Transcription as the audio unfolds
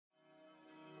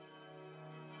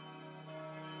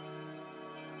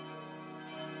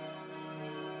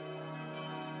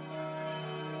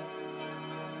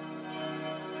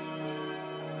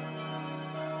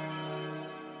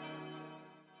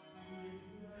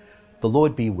The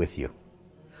Lord be with you.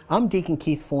 I'm Deacon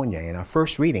Keith Fournier, and our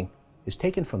first reading is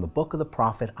taken from the book of the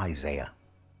prophet Isaiah.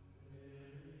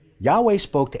 Yahweh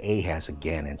spoke to Ahaz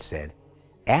again and said,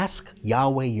 "Ask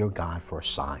Yahweh your God for a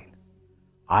sign,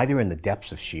 either in the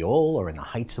depths of Sheol or in the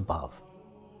heights above."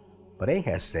 But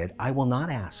Ahaz said, "I will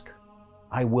not ask.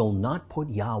 I will not put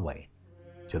Yahweh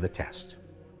to the test."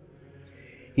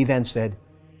 He then said,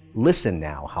 "Listen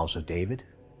now, house of David.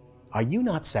 Are you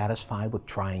not satisfied with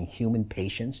trying human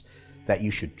patience, that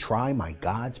you should try my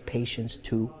God's patience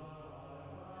too?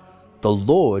 The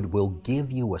Lord will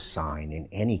give you a sign in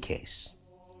any case.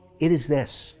 It is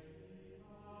this: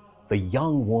 the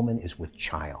young woman is with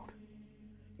child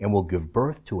and will give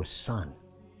birth to a son,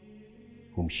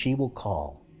 whom she will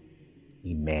call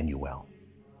Emmanuel."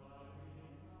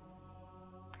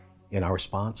 And our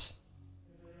response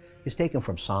is taken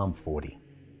from Psalm 40.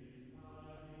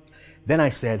 "Then I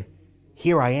said,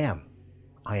 Here I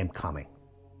am coming.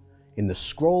 In the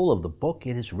scroll of the book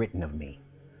it is written of me,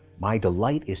 my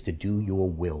delight is to do your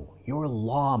will. Your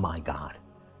law, my God,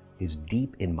 is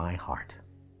deep in my heart.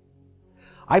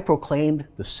 I proclaimed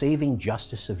the saving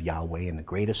justice of Yahweh in the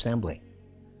great assembly.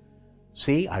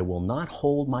 See, I will not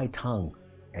hold my tongue,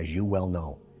 as you well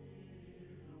know.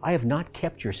 I have not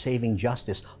kept your saving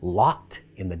justice locked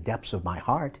in the depths of my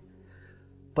heart,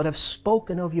 but have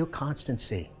spoken of your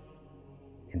constancy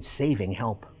and saving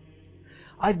help.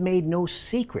 I've made no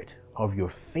secret of your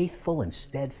faithful and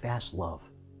steadfast love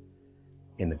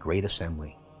in the great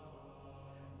assembly.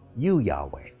 You,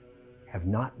 Yahweh, have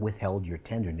not withheld your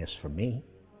tenderness from me.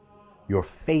 Your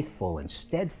faithful and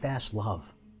steadfast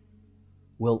love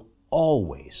will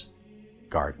always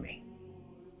guard me."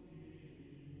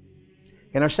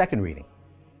 And our second reading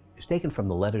is taken from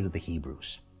the letter to the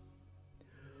Hebrews.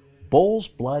 Bull's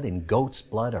blood and goat's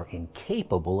blood are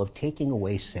incapable of taking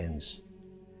away sins.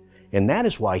 And that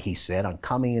is why he said, on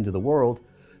coming into the world,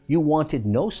 you wanted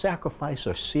no sacrifice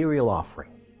or cereal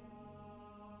offering,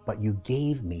 but you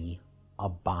gave me a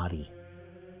body.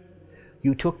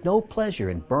 You took no pleasure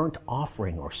in burnt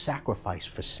offering or sacrifice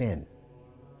for sin.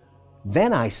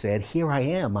 Then I said, Here I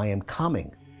am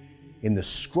coming. In the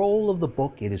scroll of the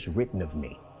book it is written of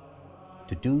me,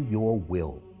 to do your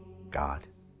will, God.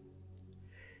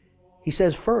 He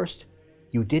says, first,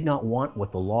 you did not want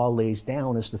what the law lays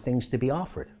down as the things to be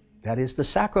offered. That is, the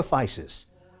sacrifices,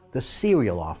 the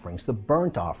cereal offerings, the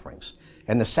burnt offerings,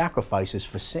 and the sacrifices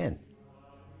for sin.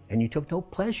 And you took no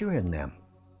pleasure in them.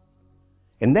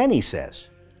 And then he says,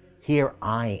 Here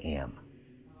I am.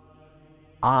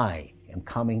 I am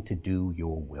coming to do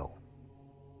your will.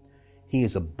 He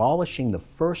is abolishing the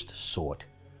first sort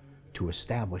to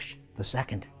establish the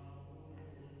second.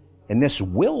 And this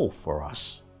will for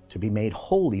us to be made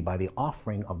holy by the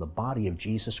offering of the body of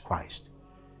Jesus Christ,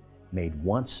 made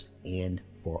once and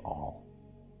for all.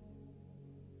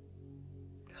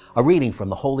 A reading from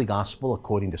the Holy Gospel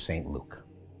according to St. Luke.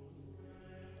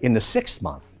 In the 6th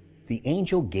month, the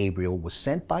angel Gabriel was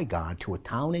sent by God to a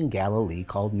town in Galilee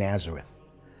called Nazareth,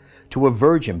 to a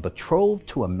virgin betrothed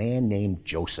to a man named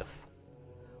Joseph,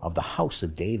 of the house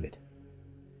of David.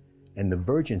 And the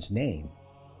virgin's name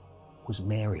was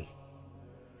Mary.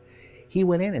 He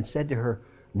went in and said to her,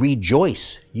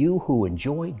 Rejoice, you who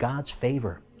enjoy God's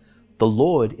favor. The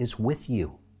Lord is with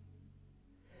you.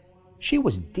 She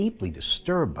was deeply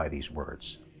disturbed by these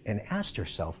words and asked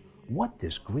herself what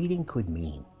this greeting could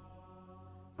mean.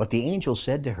 But the angel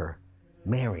said to her,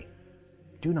 Mary,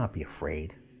 do not be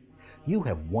afraid. You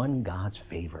have won God's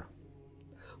favor.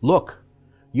 Look,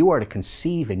 you are to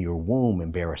conceive in your womb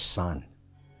and bear a son,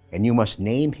 and you must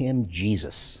name him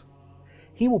Jesus.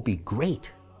 He will be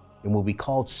great and will be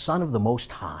called Son of the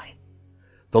Most High.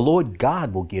 The Lord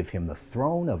God will give him the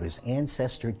throne of his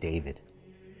ancestor David.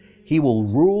 He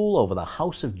will rule over the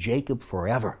house of Jacob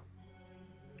forever,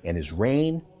 and his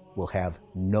reign will have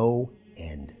no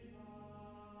end.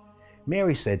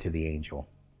 Mary said to the angel,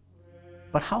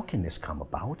 But how can this come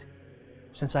about,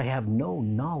 since I have no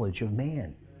knowledge of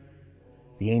man?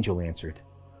 The angel answered,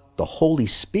 The Holy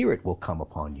Spirit will come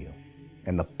upon you,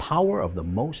 and the power of the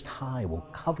Most High will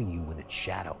cover you with its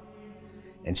shadow.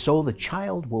 And so the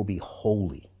child will be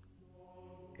holy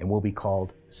and will be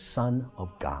called Son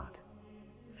of God.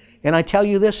 And I tell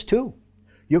you this too,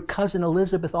 your cousin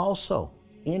Elizabeth also,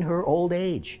 in her old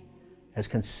age, has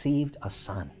conceived a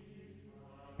son.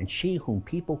 And she whom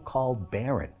people called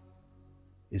barren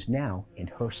is now in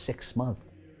her 6th month,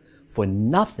 for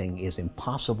nothing is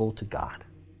impossible to God.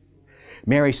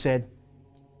 Mary said,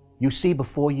 You see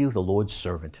before you the Lord's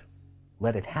servant.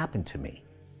 Let it happen to me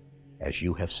as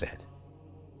you have said.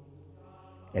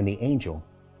 And the angel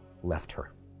left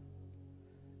her.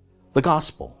 The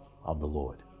Gospel of the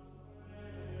Lord.